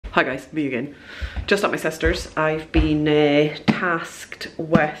Hi guys, me again. Just at my sister's. I've been tasked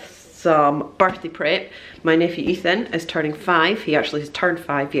with some birthday prep. My nephew Ethan is turning 5. He actually has turned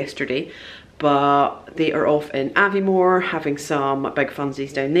 5 yesterday, but they are off in Aviemore having some big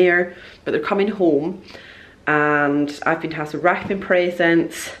funsies down there. But they're coming home and I've been tasked with wrapping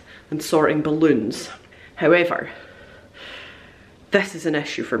presents and sorting balloons. However, this is an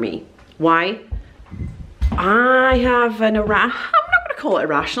issue for me. Why? I have an call it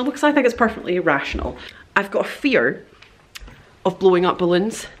irrational because I think it's perfectly irrational. I've got a fear of blowing up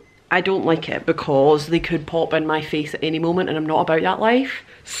balloons. I don't like it because they could pop in my face at any moment and I'm not about that life.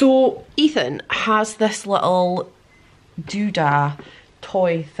 So Ethan has this little doodah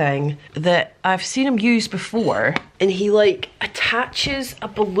toy thing that I've seen him use before, and he like attaches a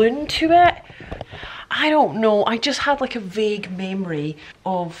balloon to it. I don't know, I just had like a vague memory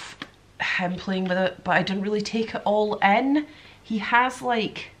of him playing with it, but I didn't really take it all in. He has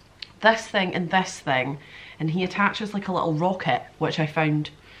like this thing and this thing, and he attaches like a little rocket, which I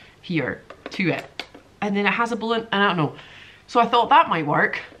found here, to it. And then it has a balloon, and I don't know. So I thought that might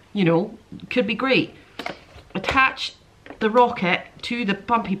work, you know, could be great. Attach the rocket to the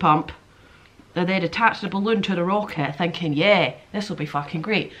pumpy pump, and then attach the balloon to the rocket, thinking, yeah, this will be fucking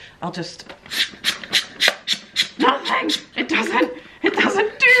great. I'll just... Nothing! It doesn't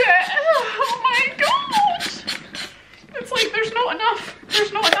do it! Oh my god! It's like there's not enough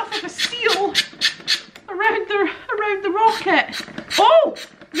of a seal around the rocket. Oh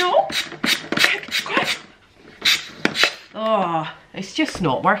no! Quick! Oh, it's just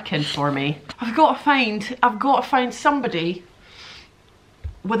not working for me. I've got to find somebody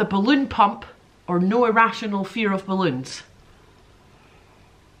with a balloon pump or no irrational fear of balloons.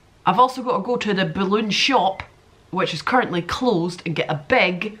 I've also got to go to the balloon shop, which is currently closed, and get a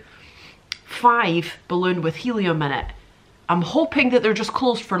big 5 balloon with helium in it. I'm hoping that they're just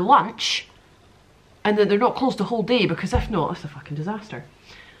closed for lunch and that they're not closed the whole day, because if not, that's a fucking disaster.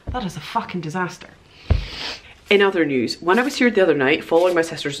 That is a fucking disaster. In other news, when I was here the other night following my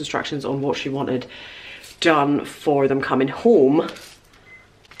sister's instructions on what she wanted done for them coming home,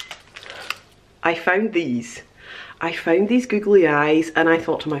 I found these. I found these googly eyes and I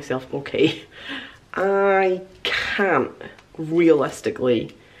thought to myself, okay, I can't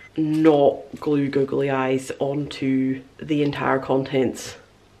realistically not glue googly eyes onto the entire contents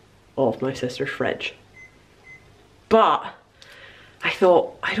of my sister's fridge. But I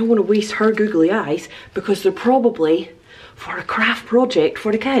thought, I don't want to waste her googly eyes because they're probably for a craft project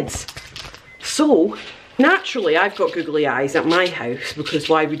for the kids. So naturally I've got googly eyes at my house, because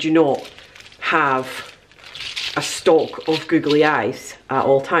why would you not have a stock of googly eyes at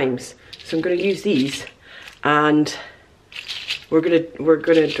all times? So I'm going to use these, and we're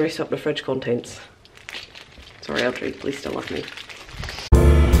gonna dress up the fridge contents. Sorry, Audrey, please still love me.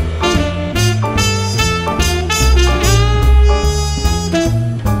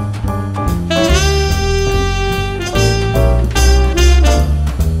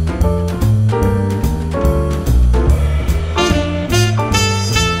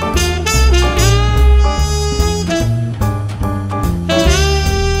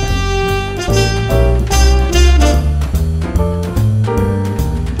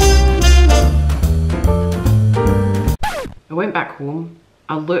 Back home,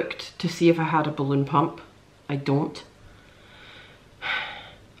 I looked to see if I had a balloon pump. I don't.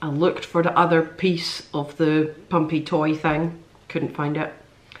 I looked for the other piece of the pumpy toy thing, couldn't find it.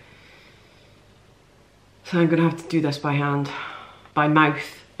 So I'm gonna have to do this by hand, by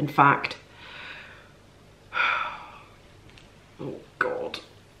mouth, in fact. Oh god.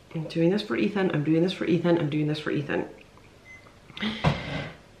 I'm doing this for Ethan, I'm doing this for Ethan, I'm doing this for Ethan.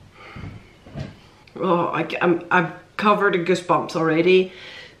 Oh, I'm covered in goosebumps already.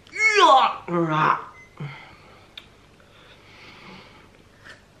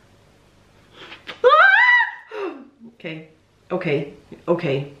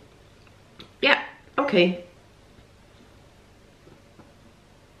 Okay. Yeah, okay.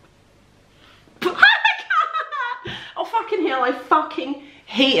 Oh fucking hell, I fucking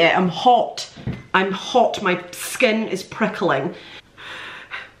hate it. I'm hot. My skin is prickling.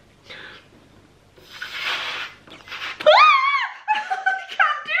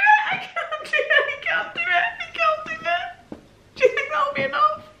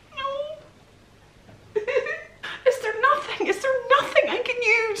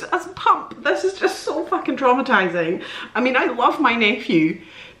 Traumatizing. I mean, I love my nephew,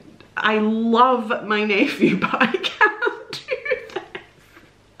 but I can't do this.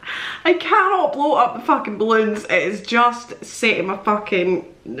 I cannot blow up the fucking balloons. It is just setting my fucking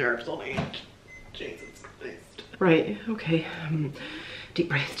nerves on edge. Jesus Christ. Right, okay. Deep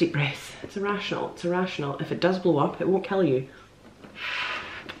breath, deep breath. It's irrational, it's irrational. If it does blow up, it won't kill you.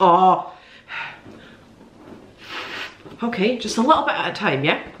 Oh. Okay, just a little bit at a time,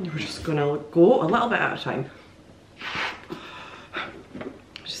 yeah? We're just gonna go a little bit at a time.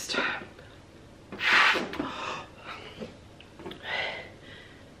 Just...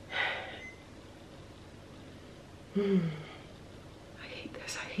 I hate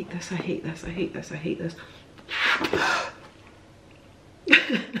this, I hate this, I hate this, I hate this, I hate this.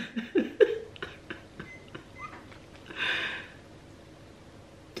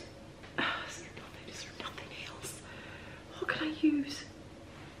 Is there nothing else? What can I use?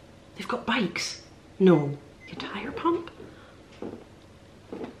 They've got bikes. No. A tire pump?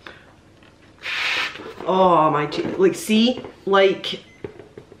 Oh my, like see? Like...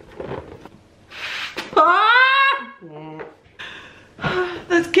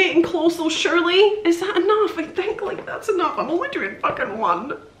 That's getting close though, surely. Is that enough? I think like that's enough. I'm only doing fucking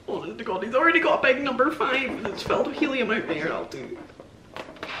one. Honest to God, he's already got a big number 5 and it's filled with helium out there. I'll do.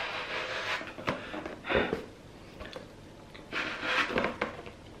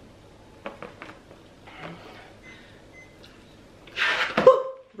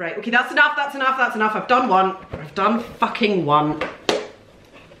 Right, okay, that's enough, that's enough, that's enough. I've done one. I've done fucking one.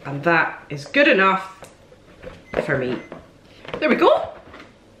 And that is good enough for me. There we go.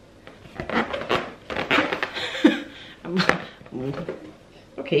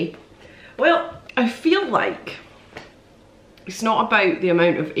 Okay. Well, I feel like it's not about the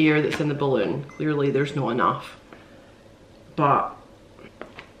amount of air that's in the balloon. Clearly there's not enough. But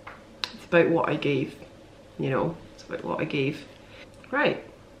it's about what I gave. You know, it's about what I gave. Right.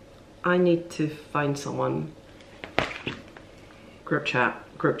 I need to find someone. Group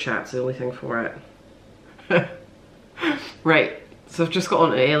chat's the only thing for it. Right, so I've just got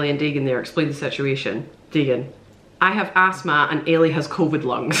on to Ellie and Deegan there, explain the situation. Deegan, I have asthma and Ellie has COVID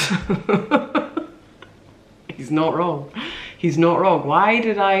lungs. He's not wrong. He's not wrong. Why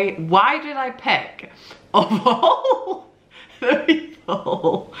did I pick, of all the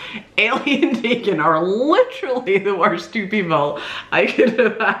people, Ellie and Deegan are literally the worst 2 people I could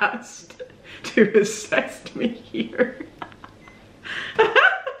have asked to assist me here.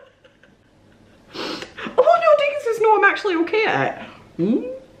 Oh no, Deegan says no, I'm actually okay at it.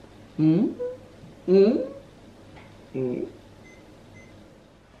 Is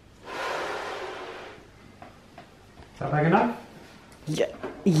that big enough? Yeah,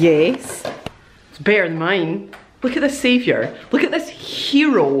 yes. It's better than mine. Look at this saviour. Look at this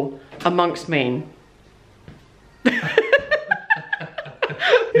hero amongst men.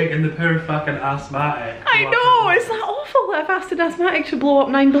 Making the poor fucking asthmatic. I know, is that awful that I've asked an asthmatic to blow up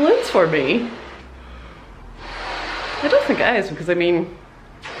 9 balloons for me? I don't think it is, because I mean...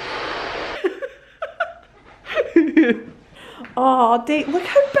 Oh, look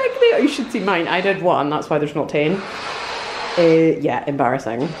how big they are. You should see mine. I did 1, that's why there's not 10. Yeah,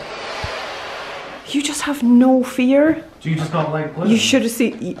 embarrassing. You just have no fear. Do you just not like balloons? You should have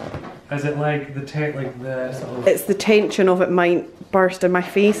seen... Is it like the sort of... It's the tension of it might burst in my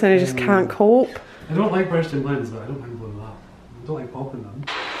face and I just can't cope. I don't like bursting balloons, but I don't mind blowing them up. I don't like popping them.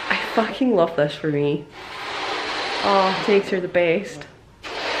 I fucking love this for me. Oh, takes are the best.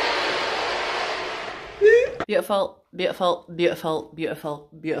 Beautiful, beautiful, beautiful, beautiful,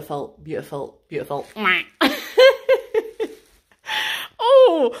 beautiful, beautiful, beautiful.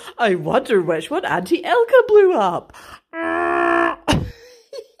 Oh, I wonder which one Auntie Elka blew up.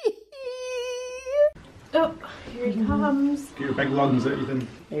 Oh, here he comes. Get your big lungs out, Ethan.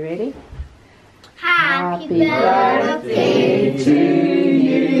 Are you ready? Happy birthday to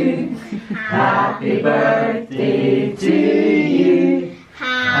you. Happy birthday to you.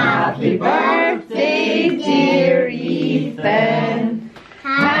 Happy birthday, dear Ethan.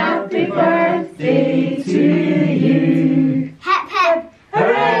 Happy birthday to you. Hep hep.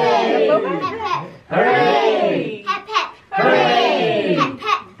 Hooray! Hep hep. Hooray! Hep hep. Hooray! Hep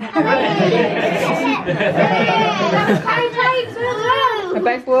hep. Hooray! A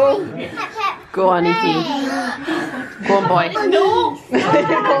big blow. Go on, Ethan. Go on, boy. No!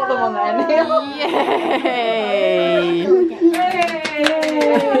 Call them on the inhale. Yay!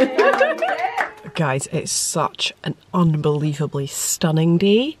 Guys, it's such an unbelievably stunning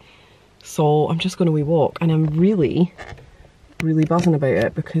day. So I'm just going to wee walk and I'm really buzzing about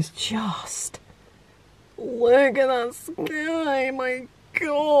it because just look at that sky, my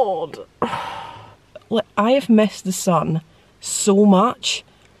God. Like, I have missed the sun so much.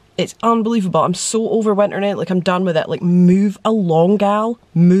 It's unbelievable. I'm so over wintering it. Like, I'm done with it. Like, move along, gal.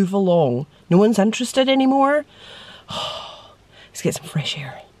 Move along. No one's interested anymore. Let's get some fresh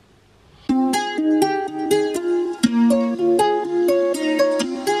air.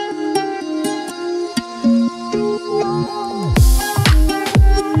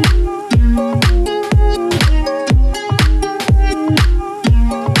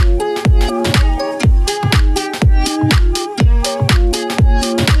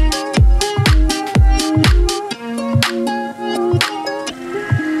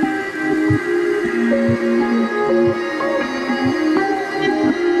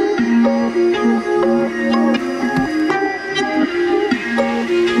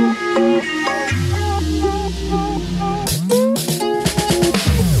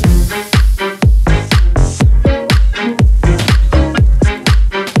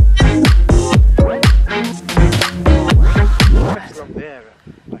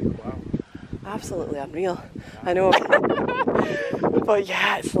 Like, wow. Absolutely unreal. I know. But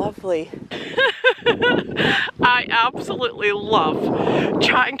yeah, it's lovely. I absolutely love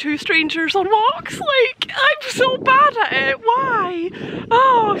chatting to strangers on walks. Like, I'm so bad at it. Why?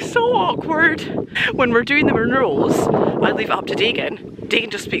 Oh, so awkward. When we're doing the renewals, I leave it up to Dagan. Dagan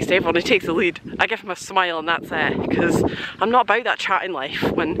just speaks to everyone, he takes the lead. I give him a smile and that's it, because I'm not about that chatting life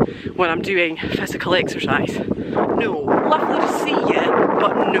when I'm doing physical exercise. No. Lovely to see you,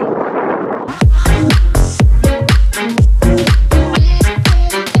 but no.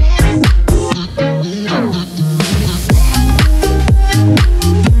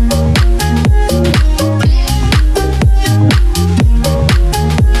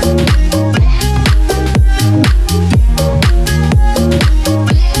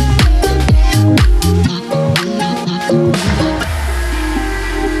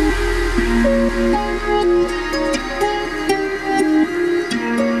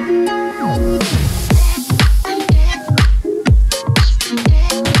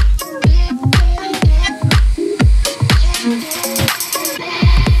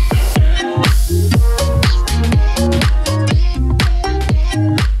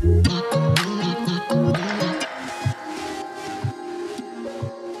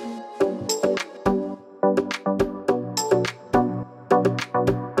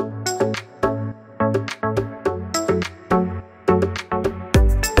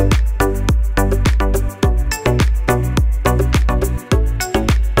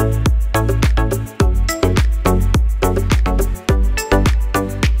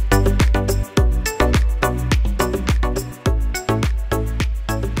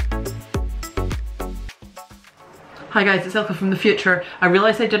 Hi guys, it's Ilka from the future. I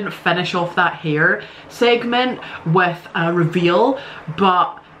realised I didn't finish off that hair segment with a reveal,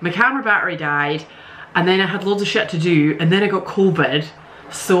 but my camera battery died and then I had loads of shit to do and then I got COVID,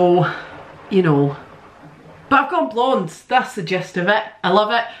 so, you know. But I've gone blonde, that's the gist of it. I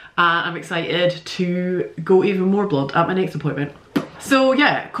love it and I'm excited to go even more blonde at my next appointment. So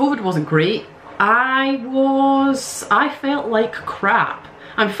yeah, COVID wasn't great. I felt like crap.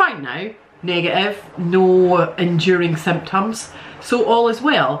 I'm fine now. Negative, no enduring symptoms, so all is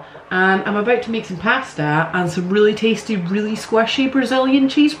well. And I'm about to make some pasta and some really tasty, really squishy Brazilian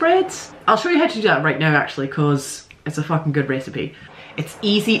cheese breads. I'll show you how to do that right now actually, because it's a fucking good recipe. It's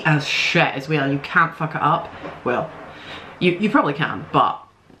easy as shit as well, you can't fuck it up. Well, you probably can, but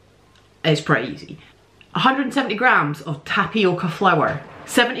it's pretty easy. 170 grams of tapioca flour,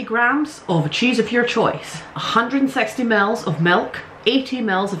 70 grams of cheese of your choice, 160 ml of milk, 80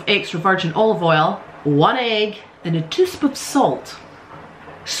 ml of extra virgin olive oil, 1 egg, and a teaspoon of salt.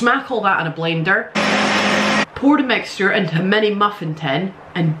 Smack all that in a blender, pour the mixture into a mini muffin tin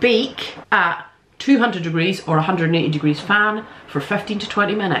and bake at 200 degrees or 180 degrees fan for 15 to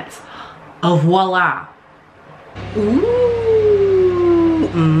 20 minutes. Voila. Ooh.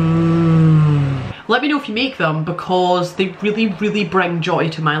 Let me know if you make them because they really, really bring joy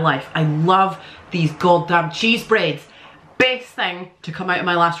to my life. I love these goddamn cheese breads. Best thing to come out of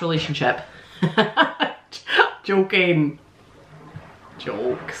my last relationship. Joking.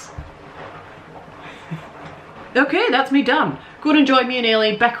 Jokes. Okay, that's me done. Go and enjoy me and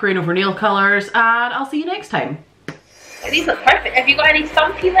Ellie bickering over nail colours and I'll see you next time. These look perfect. Have you got any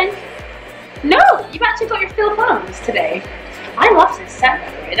thumb peeling? No, you've actually got your full thumbs today. I love this set by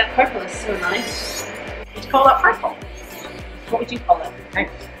the way. That purple is so nice. Would you call that purple? What would you call it?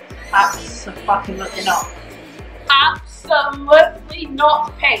 Pink. Absolutely not. Absolutely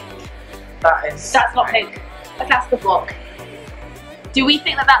not pink. That's not pink. But that's the block. Do we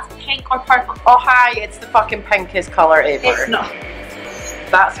think that that's pink or purple? Oh hi, it's the fucking pinkest colour ever. It's not.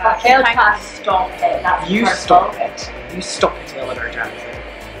 That's fucking pink. Stop it. That's You purple. stop it. You stop it, Eleanor Jackson.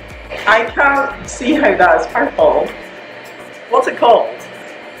 I can't see how that is purple. What's it called?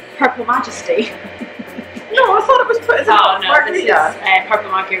 Purple Majesty. No, I thought it was put as a margarita. This is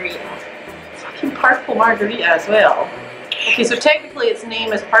Purple Margarita. Fucking purple margarita as well. Okay, so technically its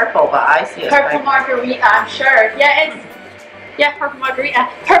name is purple, but I see it as Purple Margarita, I'm sure. Yeah, it's... Yeah, Purple Margarita.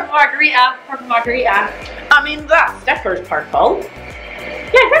 Purple Margarita. Purple Margarita. I mean, that sticker's purple.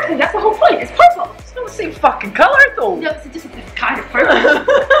 Yeah, exactly. That's the whole point. It's purple. It's not the same fucking colour though. No, it's just a different kind of purple.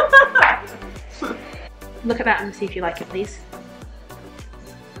 Look at that and see if you like it, please.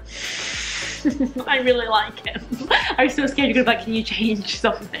 I really like it. I was so scared you're gonna be like, can you change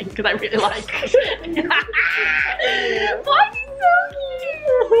something? Because I really like it. Why is he so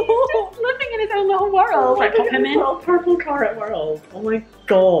cute? He's just living in his own little world. Like, pop him in. Little purple carrot world. Oh my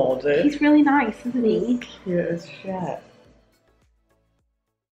god. He's really nice, isn't he? Cute as shit.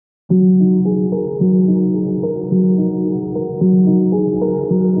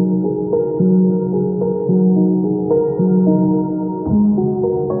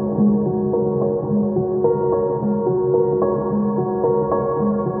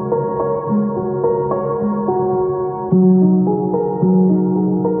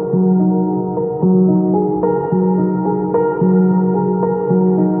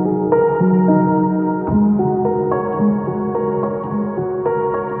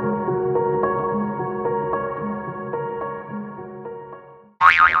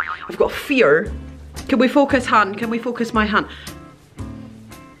 I've got fear. Can we focus hand? Can we focus my hand?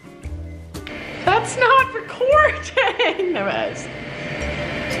 That's not recording! No, it is.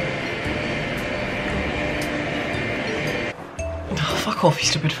 Oh, fuck off, you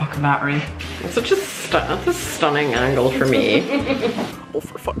stupid fucking battery. It's such a stunning angle for me. Oh,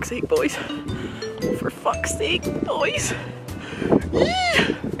 for fuck's sake, boys. Oh, for fuck's sake, boys.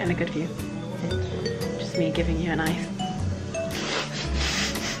 And a good view. Just me giving you a knife.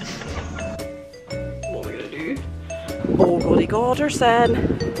 What are we gonna do? Oh, golly god, or sen.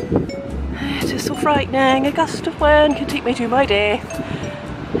 It is so frightening. A gust of wind can take me to my death.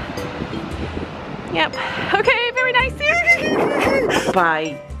 Yep. Okay, very nice.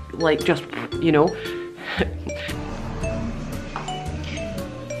 By, like, just, you know.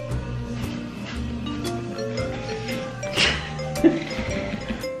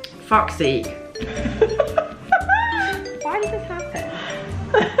 Fuck's sake. Why did this happen?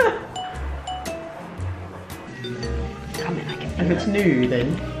 Come in, I can feel it. If it's new,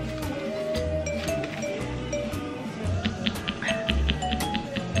 then.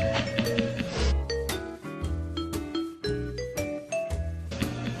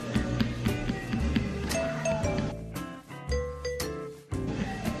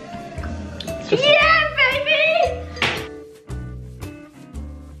 Yeah, baby!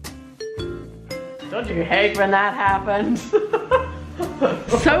 Don't you hate when that happens?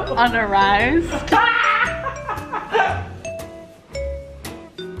 So unaroused.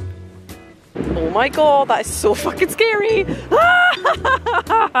 Oh my god, that is so fucking scary.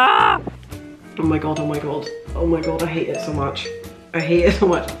 Oh my god, oh my god. Oh my god, I hate it so much. I hate it so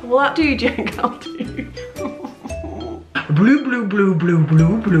much. Will that do, Jen? I'll do. Blue, blue, blue, blue,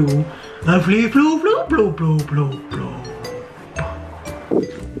 blue, blue. Lovely blue, blue, blue, blue, blue, blue.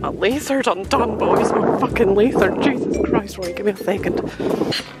 A laser done, boys. My fucking laser. Jesus Christ, right, give me a second.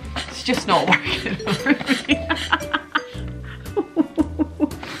 It's just not working. I'm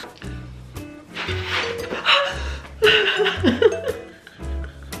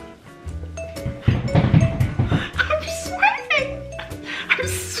sweating. I'm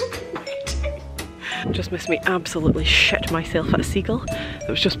sweating. Just missed me absolutely shit myself at a seagull that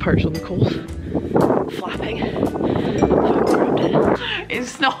was just perched on the coals, flapping.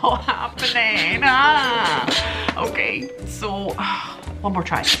 It's not happening. Okay, so one more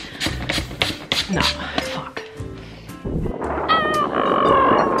try. No, fuck.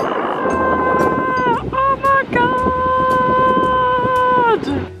 Oh my god!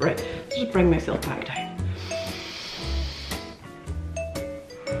 Right, just bring myself back down.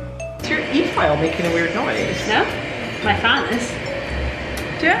 Is your e-file making a weird noise? No? My fan is.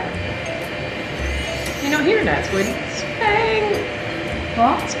 Yeah? You not hearing that? It's going bang.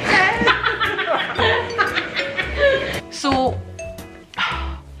 What? So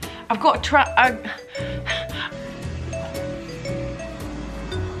I've got to try.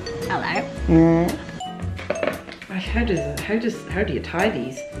 Hello. How do you tie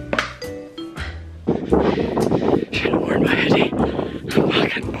these? Should have worn my hoodie. I'm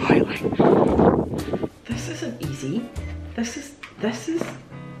fucking boiling. This isn't easy. This is.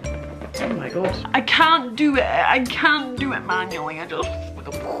 Oh my god. I can't do it. I can't do it manually. I just.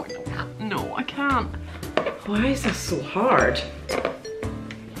 No, I can't. Why is this so hard?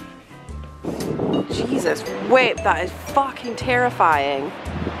 Jesus, wait, that is fucking terrifying.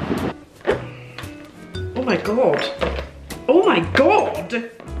 Oh my god. Oh my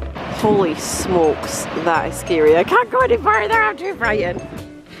god! Holy smokes, that is scary. I can't go any further, I'm too frightened.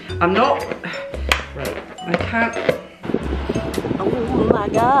 I'm not. Right, I can't. Oh my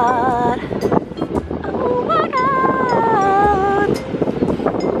god. Oh my god.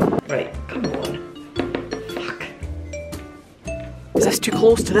 Right, come on. Fuck. Is this too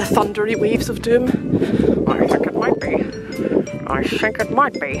close to the thundery waves of doom? I think it might be. I think it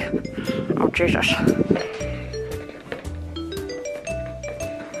might be. Oh Jesus.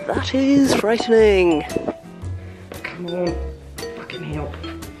 That is frightening. Come on. Fucking help.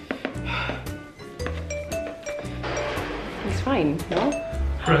 He's fine, no?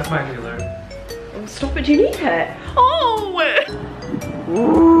 That's my dealer. Oh, stop it, you need it. Oh!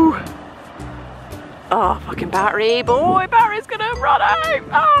 Ooh. Oh, fucking battery. Boy, battery's gonna run out.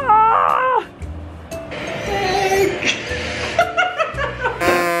 Ah!